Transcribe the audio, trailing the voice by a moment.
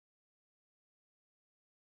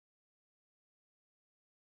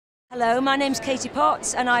Hello, my name's Katie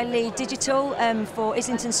Potts and I lead digital for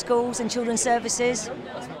Islington Schools and Children's Services.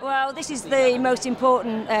 Well, this is the most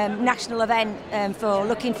important national event for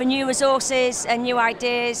looking for new resources and new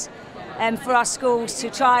ideas for our schools to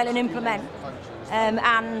trial and implement.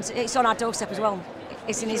 And it's on our doorstep as well.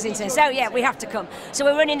 It's in Islington, so yeah, we have to come. So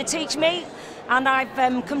we're running the Teach Me, and I've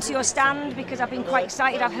come to your stand because I've been quite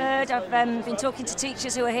excited. I've been talking to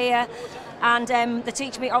teachers who are here, and the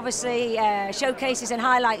Teach Me obviously showcases and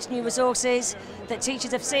highlights new resources that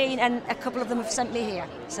teachers have seen, and a couple of them have sent me here.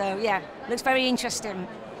 So yeah, looks very interesting.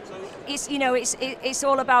 It's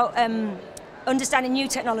all about understanding new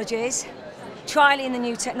technologies, trialling the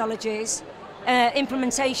new technologies,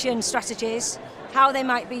 implementation strategies, how they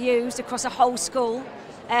might be used across a whole school,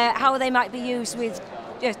 how they might be used with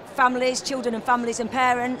families, children and families and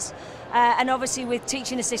parents, and obviously with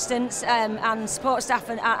teaching assistants and support staff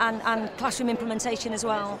and classroom implementation as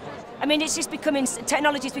well. I mean, it's just becoming,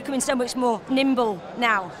 technology is becoming so much more nimble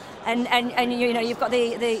now, and you've got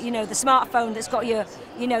the smartphone that's got your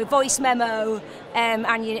voice memo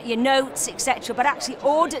and your notes, etc. But actually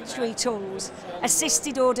auditory tools,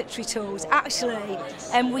 assisted auditory tools, actually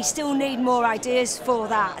we still need more ideas for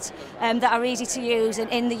that that are easy to use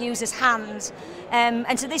and in the user's hands,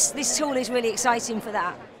 and so this tool is really exciting for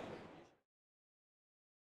that.